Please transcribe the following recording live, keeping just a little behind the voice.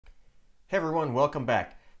Hey everyone, welcome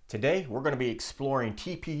back. Today we're going to be exploring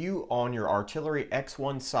TPU on your Artillery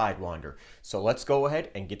X1 Sidewinder. So let's go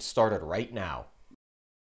ahead and get started right now.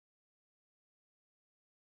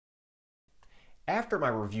 After my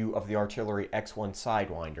review of the Artillery X1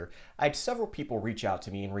 Sidewinder, I had several people reach out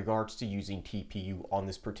to me in regards to using TPU on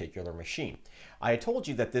this particular machine. I had told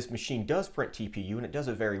you that this machine does print TPU and it does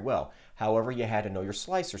it very well. However, you had to know your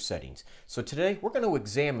slicer settings. So today we're going to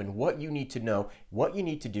examine what you need to know, what you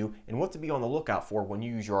need to do, and what to be on the lookout for when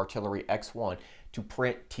you use your Artillery X1 to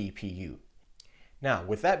print TPU. Now,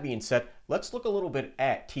 with that being said, let's look a little bit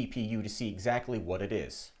at TPU to see exactly what it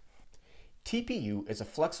is. TPU is a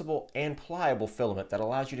flexible and pliable filament that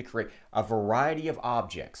allows you to create a variety of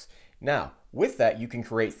objects. Now, with that, you can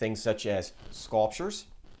create things such as sculptures,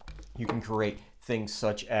 you can create things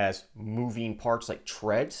such as moving parts like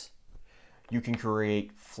treads, you can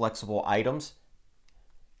create flexible items,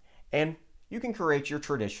 and you can create your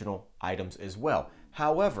traditional items as well.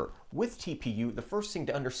 However, with TPU, the first thing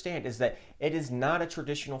to understand is that it is not a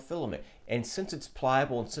traditional filament, and since it's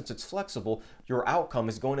pliable and since it's flexible, your outcome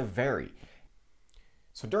is going to vary.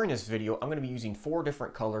 So during this video, I'm going to be using 4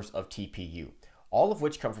 different colors of TPU, all of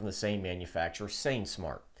which come from the same manufacturer,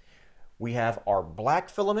 SainSmart. We have our black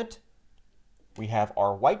filament, we have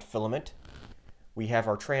our white filament, we have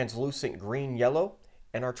our translucent green-yellow,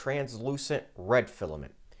 and our translucent red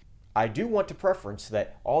filament. I do want to preference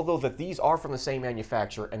that although that these are from the same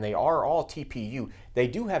manufacturer and they are all TPU, they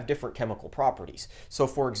do have different chemical properties. So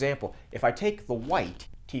for example, if I take the white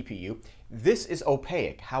TPU, this is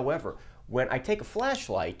opaque. However, when I take a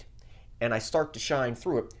flashlight and I start to shine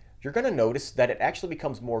through it, you're going to notice that it actually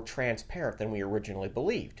becomes more transparent than we originally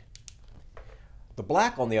believed. The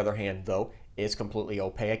black, on the other hand, though, is completely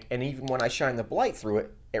opaque, and even when I shine the light through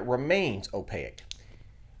it, it remains opaque.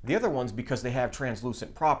 The other ones, because they have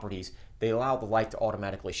translucent properties, they allow the light to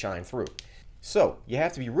automatically shine through. So you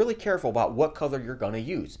have to be really careful about what color you're going to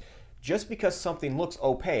use. Just because something looks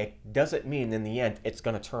opaque doesn't mean in the end it's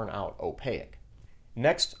going to turn out opaque.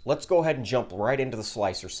 Next, let's go ahead and jump right into the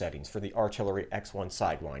slicer settings for the Artillery X1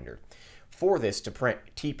 Sidewinder. For this, to print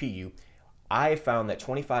TPU, I found that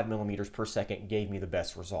 25 millimeters per second gave me the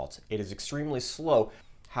best results. It is extremely slow.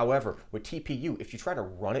 However, with TPU, if you try to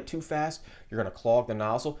run it too fast, you're going to clog the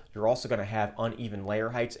nozzle, you're also going to have uneven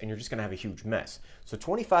layer heights, and you're just going to have a huge mess. So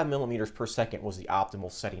 25 millimeters per second was the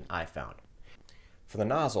optimal setting I found. For the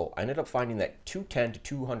nozzle, I ended up finding that 210 to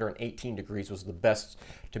 218 degrees was the best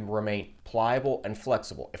to remain pliable and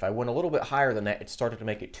flexible. If I went a little bit higher than that, it started to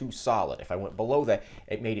make it too solid. If I went below that,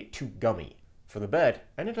 it made it too gummy. For the bed,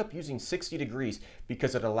 I ended up using 60 degrees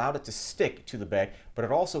because it allowed it to stick to the bed, but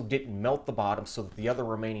it also didn't melt the bottom so that the other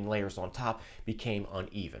remaining layers on top became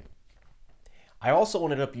uneven. I also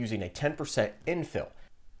ended up using a 10% infill.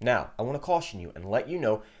 Now, I want to caution you and let you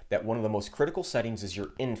know that one of the most critical settings is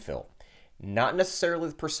your infill. Not necessarily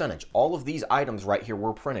the percentage. All of these items right here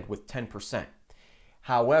were printed with 10%.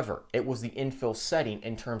 However, it was the infill setting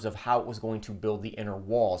in terms of how it was going to build the inner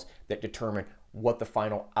walls that determined what the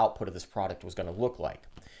final output of this product was going to look like.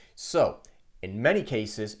 So, in many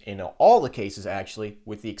cases, in all the cases actually,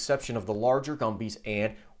 with the exception of the larger Gumbies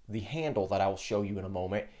and the handle that I will show you in a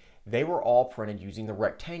moment, they were all printed using the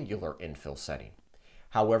rectangular infill setting.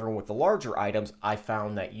 However, with the larger items, I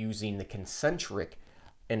found that using the concentric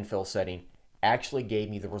infill setting actually gave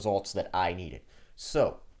me the results that I needed.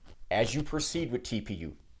 So, as you proceed with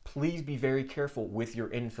TPU, please be very careful with your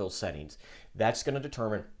infill settings. That's going to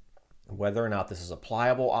determine whether or not this is a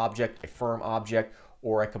pliable object, a firm object,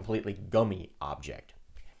 or a completely gummy object.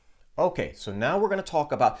 Okay, so now we're going to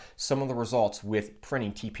talk about some of the results with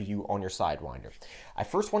printing TPU on your Sidewinder. I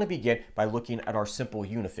first want to begin by looking at our simple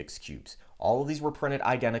Unifix cubes. All of these were printed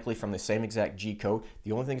identically from the same exact G code.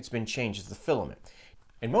 The only thing that's been changed is the filament.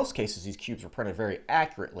 In most cases, these cubes were printed very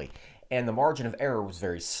accurately, and the margin of error was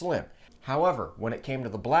very slim. However, when it came to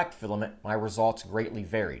the black filament, my results greatly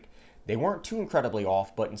varied. They weren't too incredibly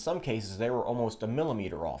off, but in some cases they were almost a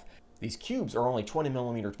millimeter off. These cubes are only 20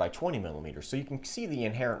 millimeters by 20 millimeters, so you can see the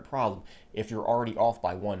inherent problem if you're already off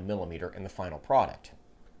by 1 millimeter in the final product.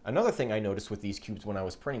 Another thing I noticed with these cubes when I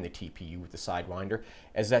was printing the TPU with the Sidewinder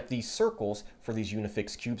is that these circles for these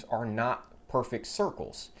Unifix cubes are not perfect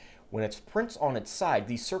circles. When it prints on its side,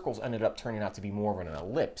 these circles ended up turning out to be more of an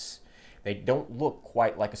ellipse. They don't look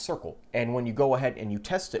quite like a circle. And when you go ahead and you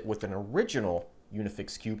test it with an original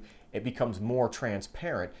Unifix cube, it becomes more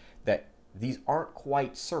transparent that these aren't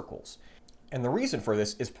quite circles. And the reason for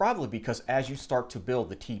this is probably because as you start to build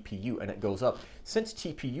the TPU and it goes up, since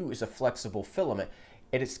TPU is a flexible filament,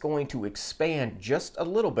 it is going to expand just a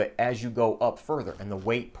little bit as you go up further and the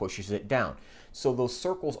weight pushes it down. so those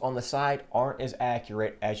circles on the side aren't as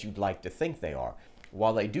accurate as you'd like to think they are.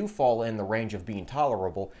 While they do fall in the range of being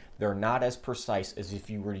tolerable, they're not as precise as if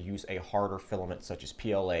you were to use a harder filament such as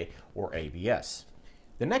PLA or ABS.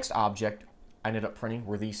 The next object I ended up printing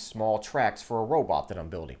were these small tracks for a robot that I'm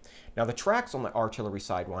building. Now the tracks on the Artillery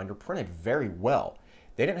Sidewinder printed very well.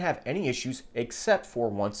 They didn't have any issues except for,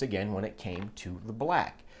 once again, when it came to the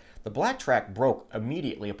black. The black track broke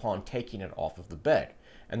immediately upon taking it off of the bed.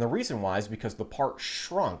 And the reason why is because the part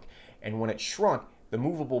shrunk, and when it shrunk, the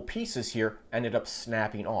movable pieces here ended up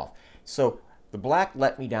snapping off. So the black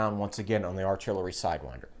let me down once again on the Artillery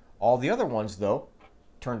Sidewinder. All the other ones, though,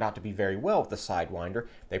 turned out to be very well with the Sidewinder.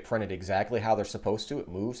 They printed exactly how they're supposed to. It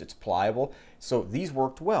moves, it's pliable. So these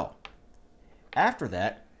worked well. After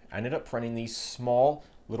that, I ended up printing these small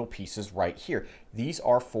little pieces right here. These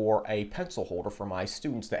are for a pencil holder for my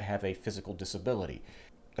students that have a physical disability.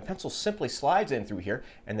 The pencil simply slides in through here,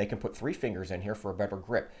 and they can put 3 fingers in here for a better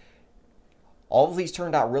grip. All of these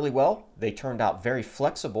turned out really well. They turned out very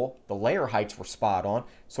flexible. The layer heights were spot on,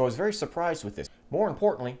 so I was very surprised with this. More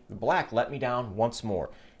importantly, the black let me down once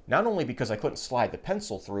more. Not only because I couldn't slide the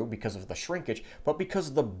pencil through because of the shrinkage, but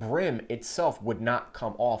because the brim itself would not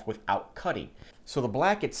come off without cutting. So the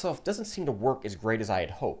black itself doesn't seem to work as great as I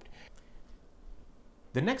had hoped.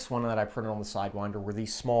 The next one that I printed on the Sidewinder were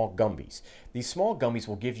these small Gumbies. These small Gumbies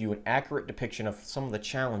will give you an accurate depiction of some of the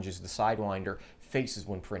challenges the Sidewinder faces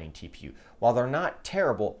when printing TPU. While they're not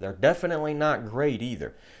terrible, they're definitely not great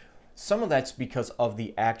either. Some of that's because of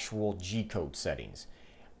the actual G-code settings.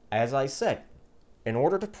 As I said, in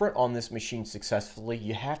order to print on this machine successfully,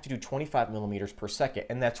 you have to do 25 millimeters per second,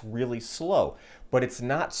 and that's really slow. But it's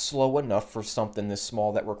not slow enough for something this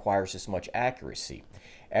small that requires this much accuracy.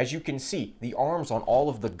 As you can see, the arms on all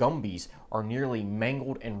of the Gumbies are nearly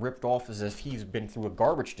mangled and ripped off as if he's been through a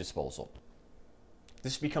garbage disposal.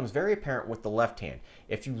 This becomes very apparent with the left hand.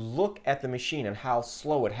 If you look at the machine and how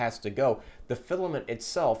slow it has to go, the filament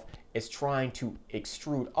itself is trying to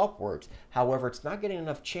extrude upwards. However, it's not getting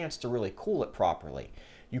enough chance to really cool it properly.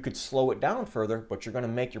 You could slow it down further, but you're going to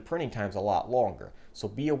make your printing times a lot longer. So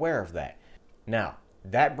be aware of that. Now,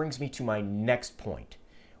 that brings me to my next point,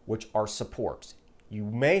 which are supports. You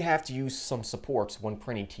may have to use some supports when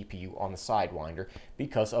printing TPU on the Sidewinder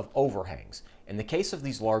because of overhangs. In the case of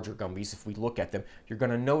these larger Gumbies, if we look at them, you're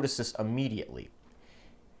going to notice this immediately.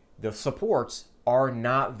 The supports are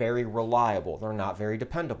not very reliable. They're not very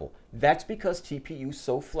dependable. That's because TPU is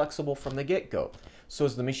so flexible from the get-go. So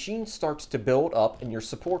as the machine starts to build up and your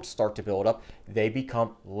supports start to build up, they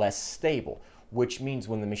become less stable, which means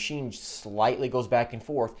when the machine slightly goes back and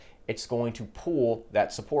forth, it's going to pull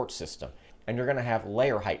that support system, and you're going to have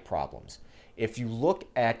layer height problems. If you look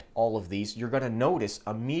at all of these, you're going to notice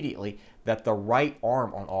immediately that the right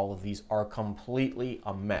arm on all of these are completely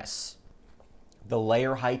a mess. The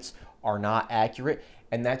layer heights are not accurate,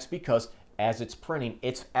 and that's because as it's printing,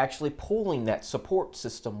 it's actually pulling that support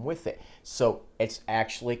system with it. So it's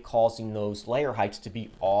actually causing those layer heights to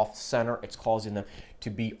be off center. It's causing them to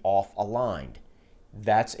be off aligned.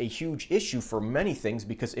 That's a huge issue for many things,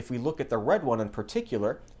 because if we look at the red one in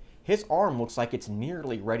particular, his arm looks like it's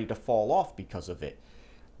nearly ready to fall off because of it.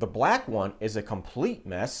 The black one is a complete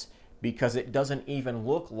mess because it doesn't even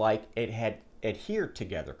look like it had adhered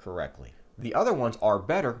together correctly. The other ones are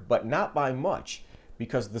better, but not by much,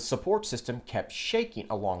 because the support system kept shaking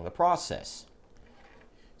along the process.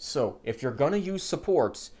 So if you're going to use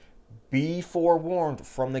supports, be forewarned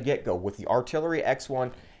from the get-go with the Artillery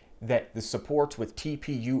X1 that the supports with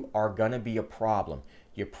TPU are going to be a problem.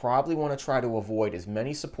 You probably want to try to avoid as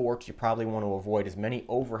many supports, you probably want to avoid as many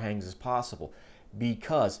overhangs as possible,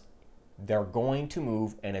 because they're going to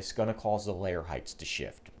move and it's going to cause the layer heights to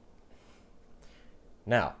shift.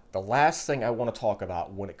 Now, the last thing I want to talk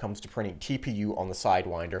about when it comes to printing TPU on the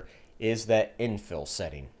Sidewinder is that infill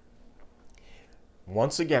setting.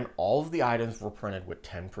 Once again, all of the items were printed with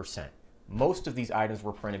 10%. Most of these items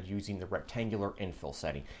were printed using the rectangular infill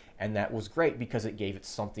setting, and that was great because it gave it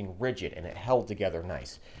something rigid and it held together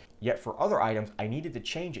nice. Yet for other items, I needed to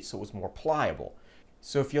change it so it was more pliable.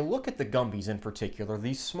 So if you look at the Gumbies in particular,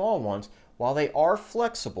 these small ones, while they are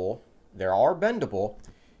flexible, they are bendable,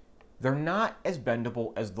 they're not as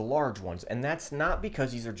bendable as the large ones, and that's not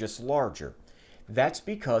because these are just larger. That's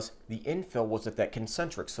because the infill was at that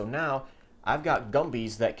concentric. So now I've got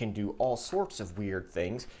Gumbies that can do all sorts of weird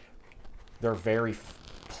things. They're very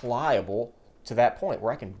pliable to that point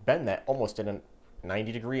where I can bend that almost at a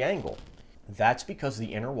 90-degree angle. That's because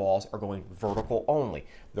the inner walls are going vertical only.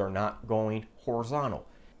 They're not going horizontal.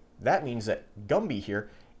 That means that Gumby here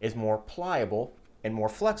is more pliable and more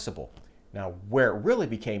flexible. Now, where it really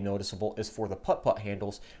became noticeable is for the putt-putt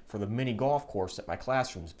handles for the mini golf course that my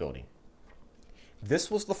classroom's building. This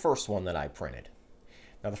was the first one that I printed.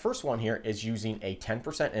 Now, the first one here is using a 10%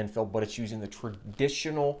 infill, but it's using the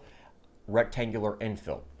traditional rectangular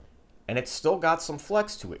infill. And it's still got some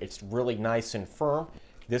flex to it. It's really nice and firm.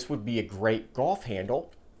 This would be a great golf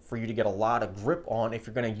handle for you to get a lot of grip on if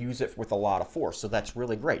you're going to use it with a lot of force. So that's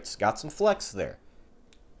really great. It's got some flex there.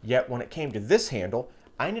 Yet when it came to this handle,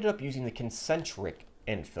 I ended up using the concentric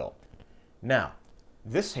infill. Now,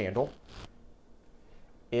 this handle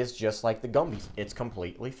is just like the Gumbies. It's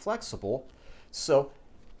completely flexible, so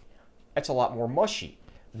it's a lot more mushy.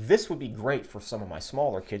 This would be great for some of my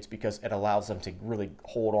smaller kids because it allows them to really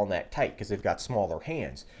hold on that tight because they've got smaller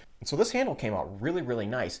hands. And so this handle came out really, really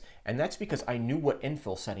nice, and that's because I knew what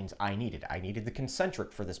infill settings I needed. I needed the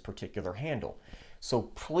concentric for this particular handle. So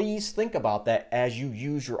please think about that as you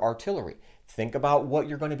use your artillery. Think about what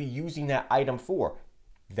you're going to be using that item for.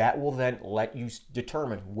 That will then let you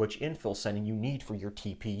determine which infill setting you need for your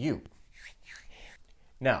TPU.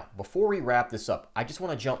 Now, before we wrap this up, I just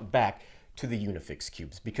want to jump back to the Unifix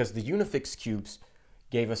cubes because the Unifix cubes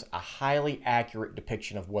gave us a highly accurate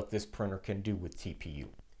depiction of what this printer can do with TPU.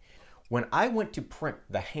 When I went to print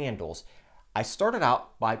the handles, I started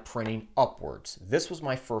out by printing upwards. This was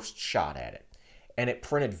my first shot at it. And it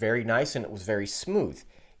printed very nice and it was very smooth.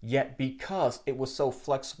 Yet because it was so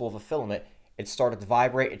flexible of a filament, it started to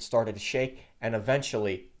vibrate, it started to shake, and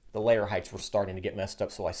eventually the layer heights were starting to get messed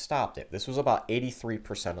up, so I stopped it. This was about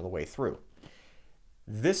 83% of the way through.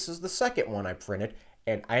 This is the second one I printed,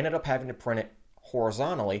 and I ended up having to print it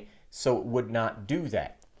horizontally so it would not do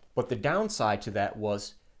that. But the downside to that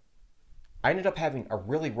was I ended up having a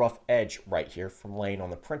really rough edge right here from laying on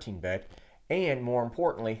the printing bed, and more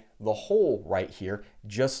importantly, the hole right here,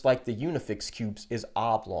 just like the Unifix cubes, is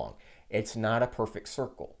oblong. It's not a perfect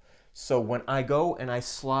circle. So when I go and I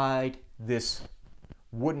slide this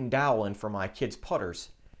wooden dowel in for my kids' putters,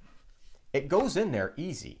 it goes in there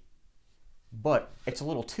easy, but it's a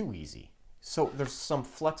little too easy. So there's some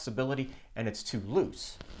flexibility and it's too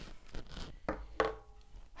loose.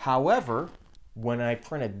 However, when I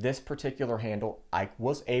printed this particular handle, I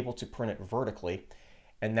was able to print it vertically,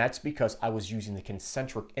 and that's because I was using the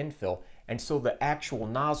concentric infill, and so the actual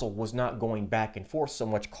nozzle was not going back and forth so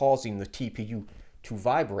much, causing the TPU to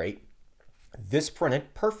vibrate. This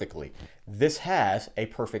printed perfectly. This has a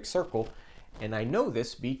perfect circle, and I know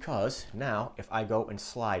this because now if I go and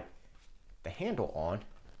slide the handle on,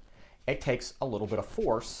 it takes a little bit of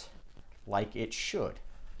force like it should.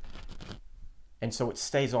 And so it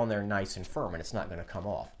stays on there nice and firm and it's not going to come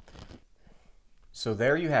off. So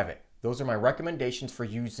there you have it. Those are my recommendations for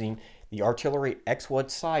using the Artillery X1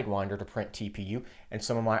 Sidewinder to print TPU and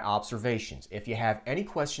some of my observations. If you have any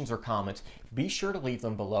questions or comments, be sure to leave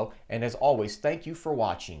them below. And as always, thank you for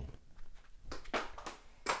watching.